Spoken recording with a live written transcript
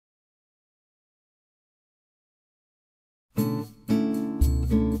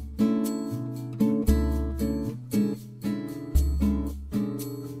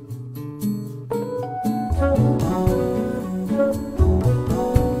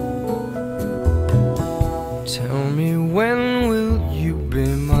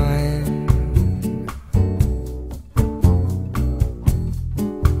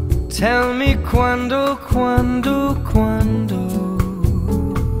Quando, quando, quando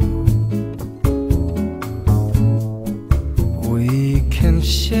we can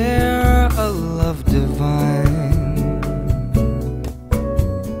share a love divine.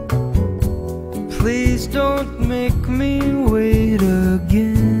 Please don't make me wait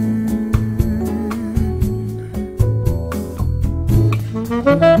again.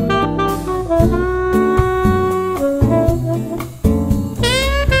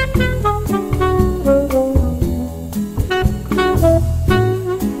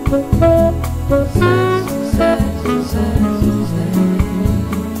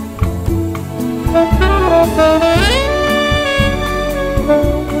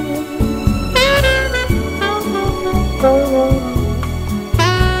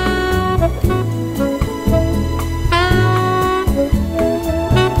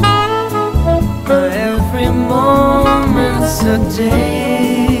 Every moment's a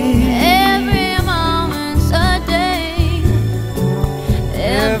day. Every moment's a day.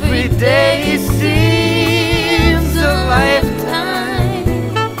 Every day seems a lifetime.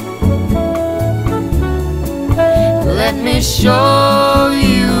 Let me show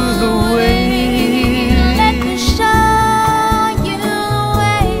you the way. Let me show you the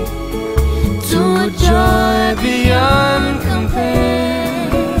way To a joy beyond compare.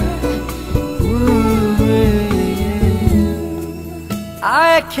 Ooh, yeah.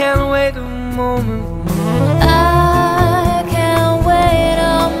 I can't wait a moment. I can't wait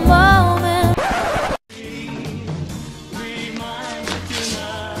a moment.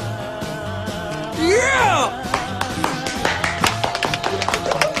 Yeah!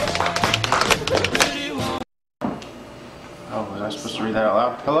 Oh, was I supposed to read that out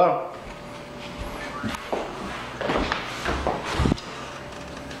loud? Hello?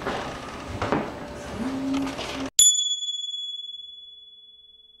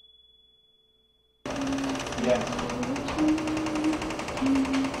 Yeah.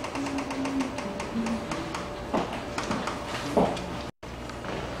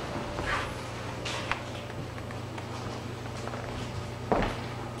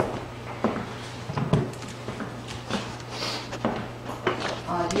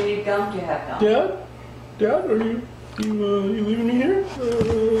 Do you need gum? Do you have gum? Dad, are you leaving me here? I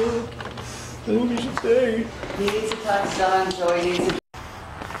think you should stay. He needs a tux done, Joey needs a...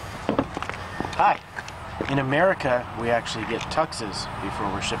 Hi. In America, we actually get tuxes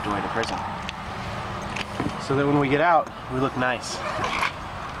before we're shipped away to prison. So that when we get out, we look nice.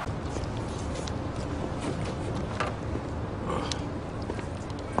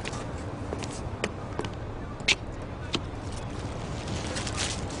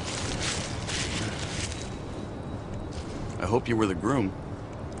 I hope you were the groom.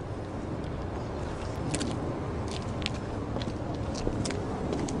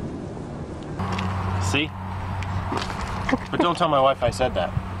 See? But don't tell my wife I said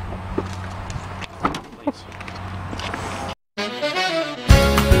that. Please.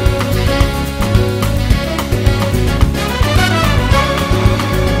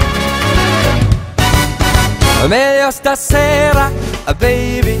 Meglio stasera,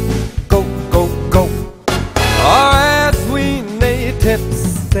 baby, go, go, go. Or as we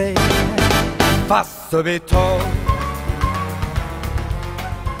natives say, facilito.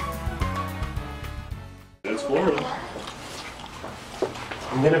 That's Florida.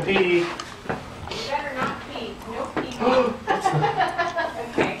 I'm gonna pee. You better not pee. No pee.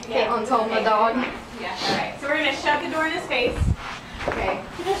 Okay. Caitlin's holding the dog. Yeah, alright. So we're gonna shove the door in his face. Okay.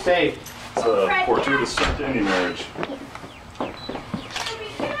 Stay. It's a fortuitous start to any marriage.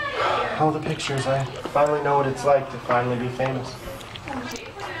 All the pictures. I finally know what it's like to finally be famous.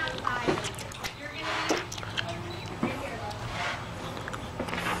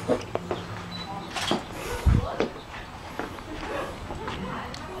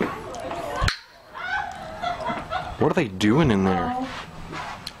 What are they doing in there?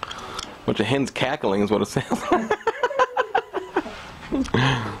 Bunch of hens cackling is what it sounds like.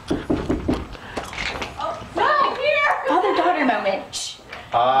 Father-daughter moment. Shh.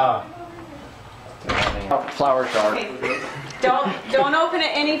 Ah. Flower jar. Okay. Don't open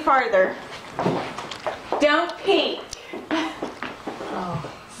it any farther. Don't peek.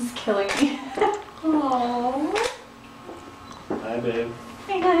 Oh, this is killing me. Aww. Hi, babe.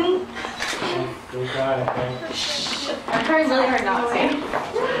 Hey, honey. Don't cry, okay? I'm trying really hard not to.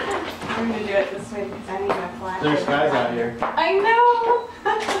 I'm gonna do it this way because I need my flashlight. There's skies out here. I know.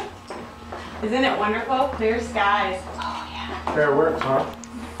 Isn't it wonderful? Clear skies. Oh yeah. Fair work, huh?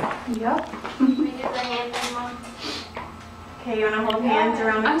 Yep. Okay, you wanna hold hands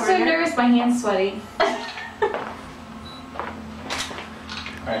around the I'm corner? so nervous, my hand's sweaty.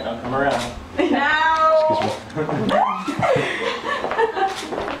 Alright, now come around.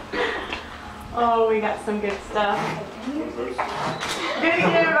 Oh, we got some good stuff. Do it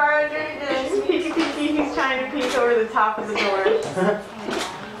again, Bart. Do it again. Peeky, peeky. He's trying to peek over the top of the door.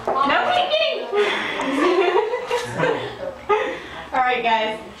 No peeking! Alright,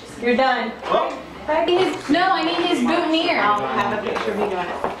 guys. You're done. No, I mean his boutonniere. I'll have a picture of you doing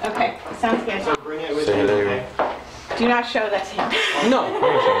it. Okay, sounds good. So bring it with Say you. hello. Okay? Do not show that to him. No.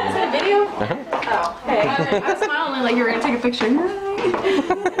 Is that a video? Oh, hey. I was smiling like you were gonna take a picture.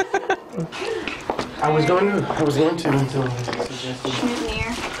 I was going to until he suggested.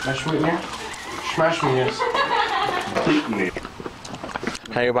 Boutonniere. Schmashmere? Schmashmere.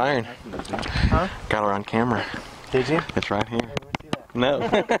 How you Byron? Huh? Got her on camera. Did you? It's right here. No.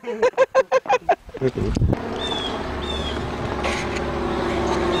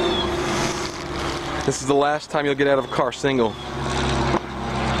 This is the last time you'll get out of a car single.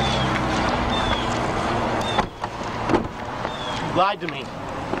 You lied to me.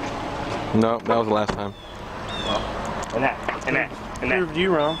 No, that was the last time. And that. And that. And that. Proved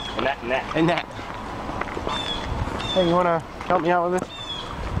you wrong. And that. And that. And that. Hey, you wanna help me out with this?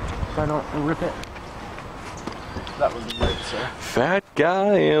 So I don't rip it. That was great, sir. Fat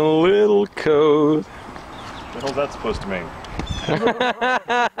guy in a little coat. What the hell's that supposed to mean?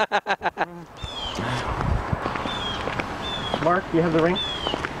 Mark, you have the ring?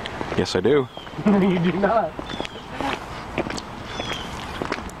 Yes, I do. You do not.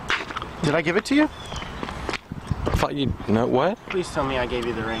 Did I give it to you? I thought you know what? Please tell me I gave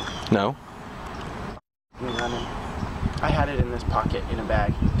you the ring. No. Let me run in. I had it in this pocket in a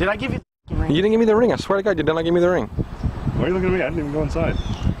bag. Did I give you the ring? You didn't give me the ring. I swear to God, you did not give me the ring. Why are you looking at me? I didn't even go inside.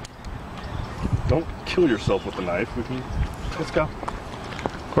 Don't kill yourself with a knife. We can... Let's go.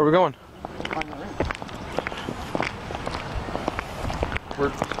 Where are we going? Find the ring.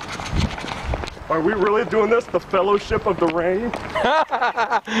 Are we really doing this? The Fellowship of the Ring?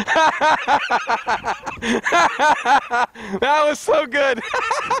 That was so good.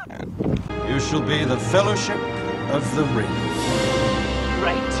 You shall be the Fellowship of the Ring.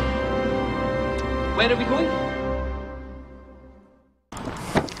 Right. Where are we going?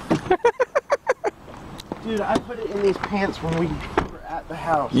 Dude, I put it in these pants when we were at the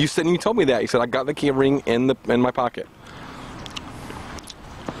house. You said, you told me that. You said I got the key ring in my pocket.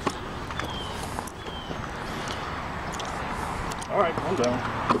 All right, calm down.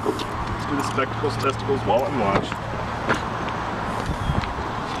 Let's do the spectacles, testicles, wallet, and watch.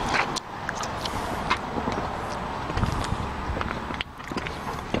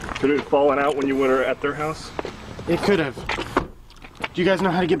 Could it have fallen out when you were at their house? It could have. Do you guys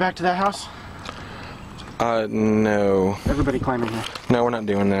know how to get back to that house? No. Everybody climb in here. No, we're not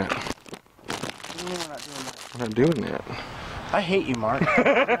doing that. We're not doing that. We're not doing that. I hate you, Mark.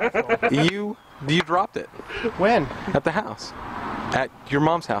 You dropped it When? at the house, at your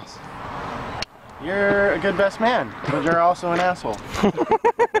mom's house. You're a good best man, but you're also an asshole.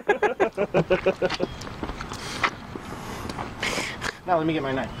 Now let me get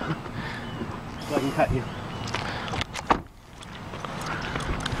my knife so I can cut you.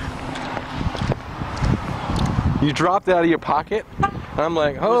 You dropped it out of your pocket, and I'm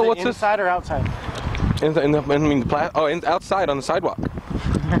like, oh, Was it what's this? inside or outside? Outside on the sidewalk.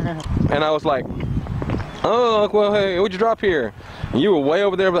 And I was like, oh, well, hey, what'd you drop here? And you were way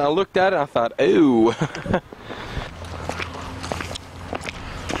over there, but I looked at it and I thought, ooh.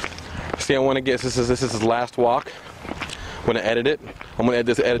 See, I want to get, this is his last walk. I'm going to edit it. I'm going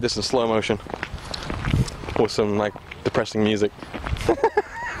to edit this in slow motion with some, like, depressing music.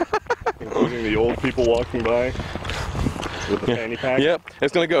 Including the old people walking by with the fanny pack? Yep,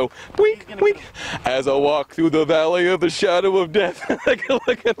 it's gonna go week, week. As I walk through the valley of the shadow of death, I can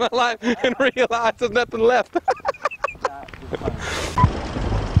look at my life and realize there's nothing left.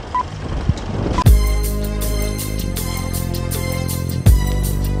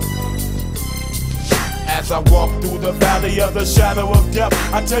 As I walk through the valley of the shadow of death,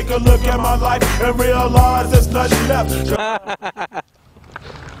 I take a look at my life and realize there's nothing left.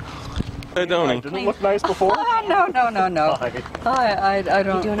 Hey, don't he? Didn't it look nice before? No. I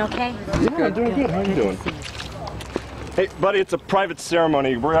don't. You doing okay? Yeah, doing good. How are you doing? Hey, buddy, it's a private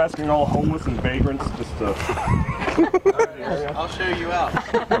ceremony. We're asking all homeless and vagrants just to... I'll show you out.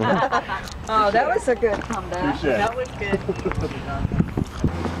 Oh, that was a good comeback. Touche. That was good.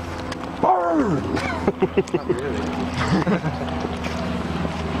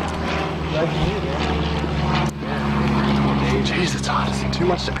 Jeez, it's hot. Is it too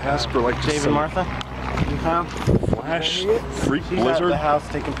much to ask for, like, Dave and Martha? You found? flash freak She's at blizzard? the house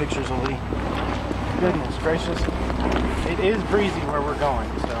taking pictures of Lee. Goodness gracious. It is breezy where we're going,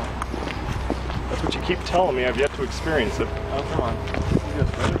 so. But you keep telling me I've yet to experience it. Oh, come on. You go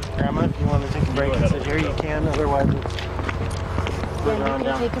first. Grandma, if you want to take a break and sit here, you can. Otherwise, we'll go on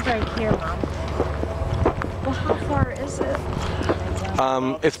down. Take a break here, Mom. Well, how far is it?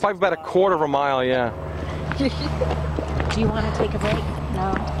 It's probably about a quarter of a mile, yeah. Do you want to take a break?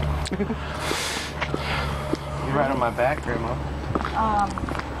 No. You ride on my back, Grandma.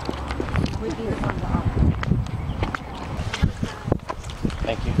 Would be the one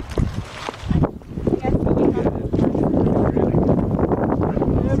Thank you.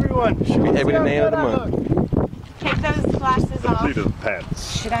 Everyone, Should be every day of the month. Take those glasses off. Lead to the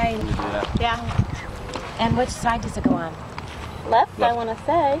pants. Should I? Yeah. And which side does it go on? Left, I want to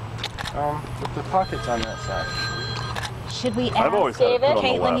say. With the pockets on that side. Should we ask I've always had it put on the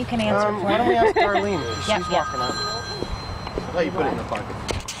Caitlin? left. You can answer for Why don't we ask Darlene? She's Yep, yep. walking up. I thought you put it in the pocket.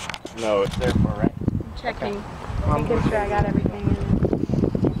 No, It's there for, right? Checking. Making sure I got everything in.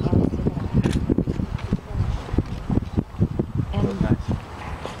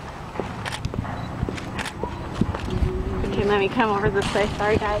 Okay, let me come over this way.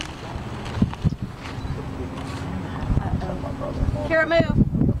 Sorry, guys. Kira, move.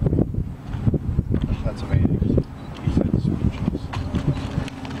 That's amazing.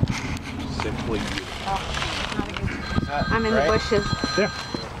 Simply I'm in the bushes. Yeah.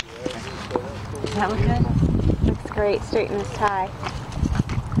 Does that look good? Looks great. Straighten this tie.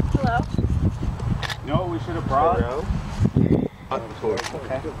 Hello. No, we should have brought.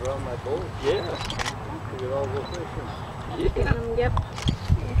 Okay. Yep.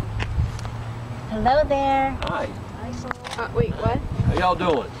 Hello there. Hi. Wait, what? How y'all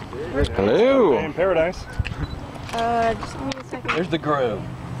doing? Hello. In paradise. Just give me a second. There's the groom.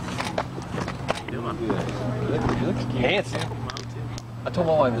 You look handsome. I told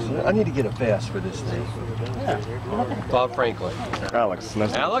my wife, I said, I need to get a vest for this thing. Yeah. Bob Franklin. Alex.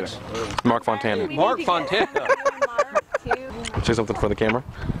 Nice to meet Alex? Mark Fontana. Mark Fontana. Say something for the camera.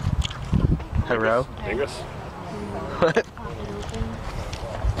 Hello. you. Angus. What?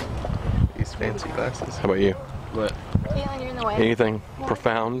 These fancy glasses. How about you? What? Caitlin, you're in the way. Anything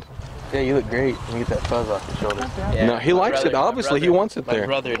profound? Yeah, you look great. You get that fuzz off your shoulders. No, he likes it. Obviously, he wants it My there.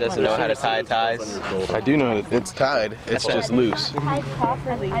 brother doesn't know how to tie ties. I do know that It's tied. It's just loose.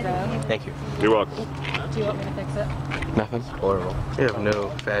 Thank you. You're welcome. Do you want me to fix it? nothing. Horrible. You have no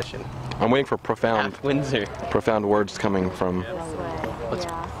fashion. I'm waiting for profound Windsor. words coming from. It's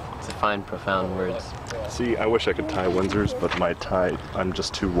to find profound words. See, I wish I could tie Windsors, but my tie, I'm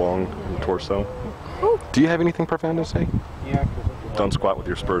just too long in the torso. Do you have anything profound to say? Don't squat with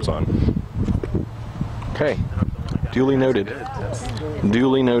your spurs on. Okay. Duly noted.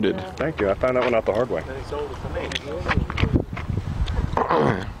 Duly noted. Thank you. I found that one out the hard way.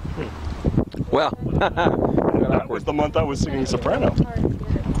 Well, That was the month I was singing soprano.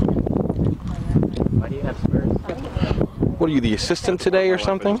 Why do you have spurs? what are you, the assistant today or I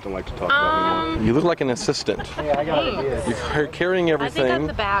something? just don't like to talk about anymore. You look like an assistant. You're carrying everything.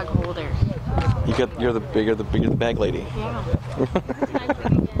 the bag holder. You're the bag lady.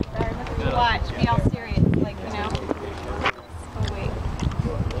 Watch. Be all serious. Like, you know. Oh, wait.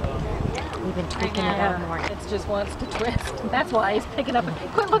 We've been tweaking it out more. It just wants to twist. That's why he's picking up.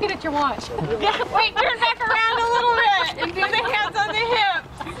 Quit looking at your watch. Yeah, wait, turn back around a little bit and do the hands on the hips.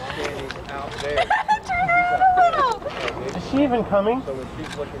 Turn around a little. Is she even coming?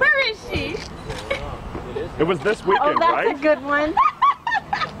 Where is she? It was this weekend, That's right? a good one.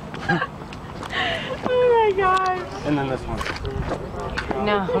 Oh my gosh. And then this one.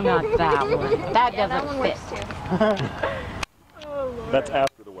 No, not that one. That doesn't fit. That's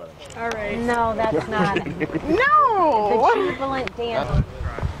after the wedding. All right. No, that's not. No. The jubilant dance.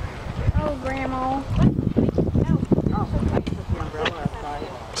 Oh, Grandma.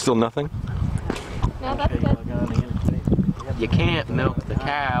 Still nothing? No, that's good. You can't milk the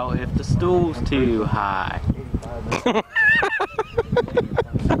cow if the stool's too high.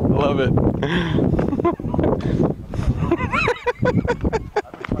 Love it.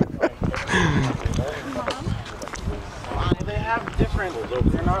 They have different.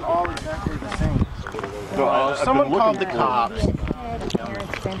 They're not all exactly the same. No, I've Someone been called the looking for- cops.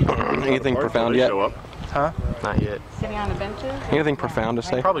 Anything profound They yet? show up. Huh? Not yet. Sitting on the benches. Anything profound to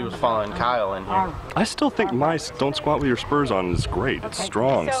say? Probably was following Kyle in here. I still think my don't squat with your spurs on is great. It's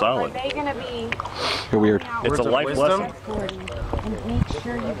strong, So solid. are they gonna be? You're weird. It's a of life wisdom? lesson. And make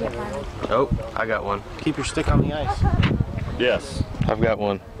sure you get my. Oh, I got one. Keep your stick on the ice. Yes. I've got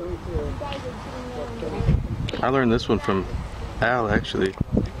one. I learned this one from Al, actually.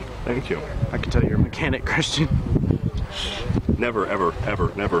 Thank you. I can tell you're a mechanic, Christian. Never, ever,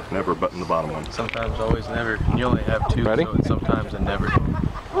 ever, never, never button the bottom one. Sometimes, always, never. You only have two, Ready? so it's sometimes and never.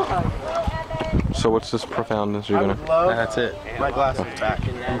 So what's this profoundness you're gonna? That's it. My glasses back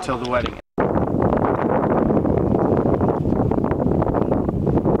until the wedding.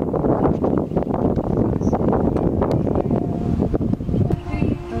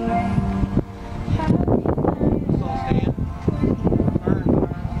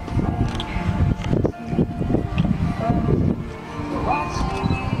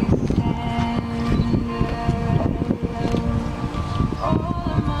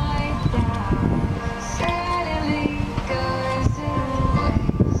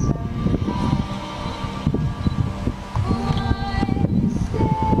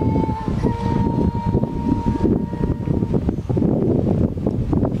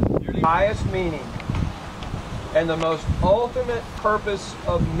 Highest meaning and the most ultimate purpose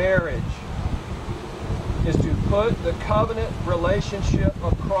of marriage is to put the covenant relationship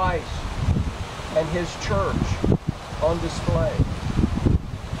of Christ and His church on display.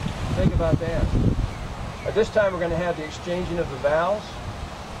 Think about that. At this time we're going to have the exchanging of the vows.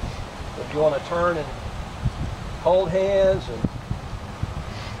 If you want to turn and hold hands and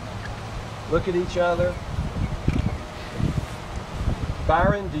look at each other.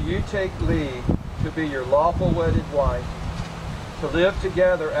 Byron, do you take Lee to be your lawful wedded wife, to live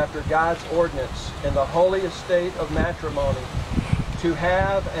together after God's ordinance in the holy estate of matrimony, to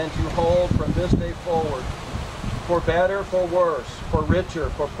have and to hold from this day forward, for better, for worse, for richer,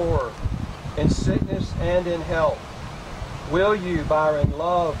 for poorer, in sickness and in health? Will you, Byron,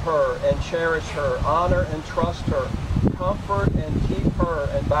 love her and cherish her, honor and trust her, comfort and keep her,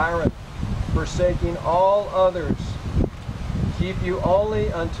 and Byron, forsaking all others, keep you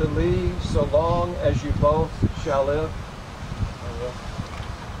only unto Lee so long as you both shall live?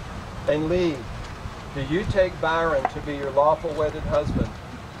 And Lee, do you take Byron to be your lawful wedded husband,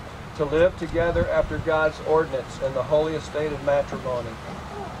 to live together after God's ordinance in the holy estate of matrimony,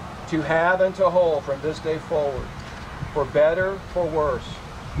 to have and to hold from this day forward, for better, for worse,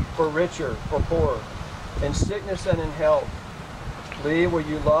 for richer, for poorer, in sickness and in health? Lee, will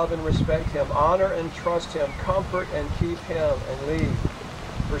you love and respect him, honor and trust him, comfort and keep him? And Lee,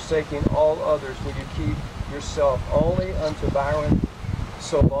 forsaking all others, will you keep yourself only unto Byron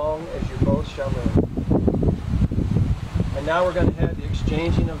so long as you both shall live? And now we're going to have the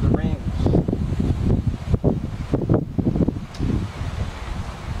exchanging of the rings.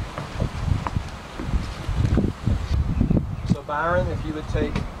 So Byron, if you would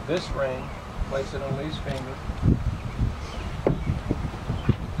take this ring, place it on Lee's finger.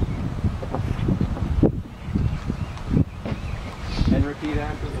 And repeat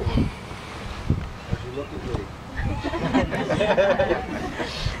after me as you look at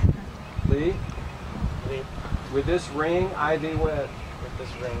Lee. Lee, with this ring I thee wed. With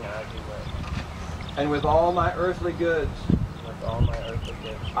this ring I do wed. And with all my earthly goods. With all my earthly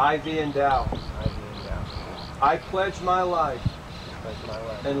goods. I thee endow. I do endow. I pledge my life. Pledge my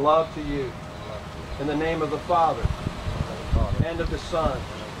life. And love to you. In the name of the Father. And of the Son.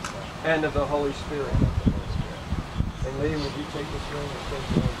 And of the Holy Spirit. And Lee, would you take this ring and place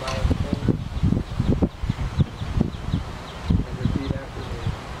it on Byron's finger? And repeat after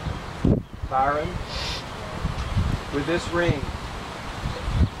me. Byron, with this ring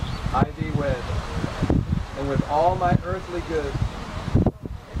I thee wed, and with all my earthly goods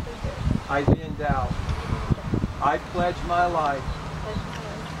I thee endow. I pledge my life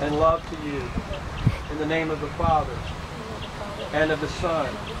and love to you in the name of the Father, and of the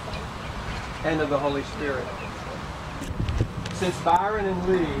Son, and of the Holy Spirit. Since Byron and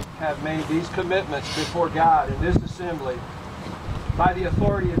Lee have made these commitments before God in this assembly, by the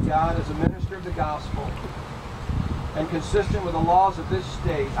authority of God as a minister of the gospel, and consistent with the laws of this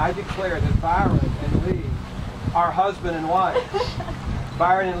state, I declare that Byron and Lee are husband and wife.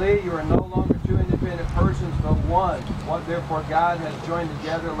 Byron and Lee, you are no longer two independent persons, but one. What therefore God has joined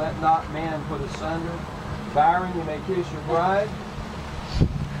together, let not man put asunder. Byron, you may kiss your bride.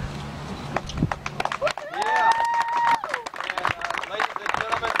 Yeah. And ladies and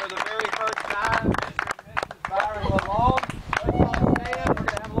gentlemen, for the very first time, Mr. and Mrs. Byron Lalonde, let's all stand. We're going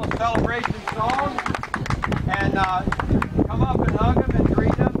to have a little celebration song. And come up and hug them and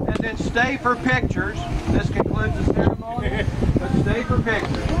greet them, and then stay for pictures. This concludes the ceremony, but stay for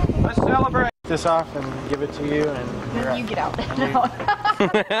pictures. Let's celebrate. This off and give it to you, and You get out.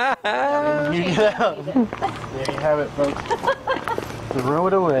 you get out. There you have it, folks. Throw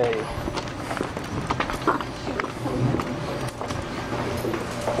it away.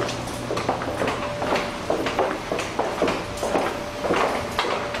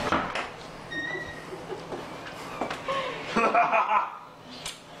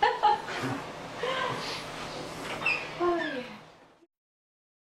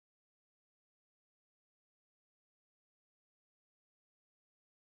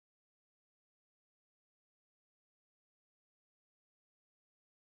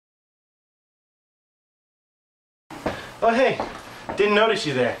 Oh, hey. Didn't notice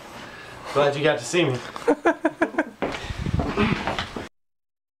you there. Glad you got to see me.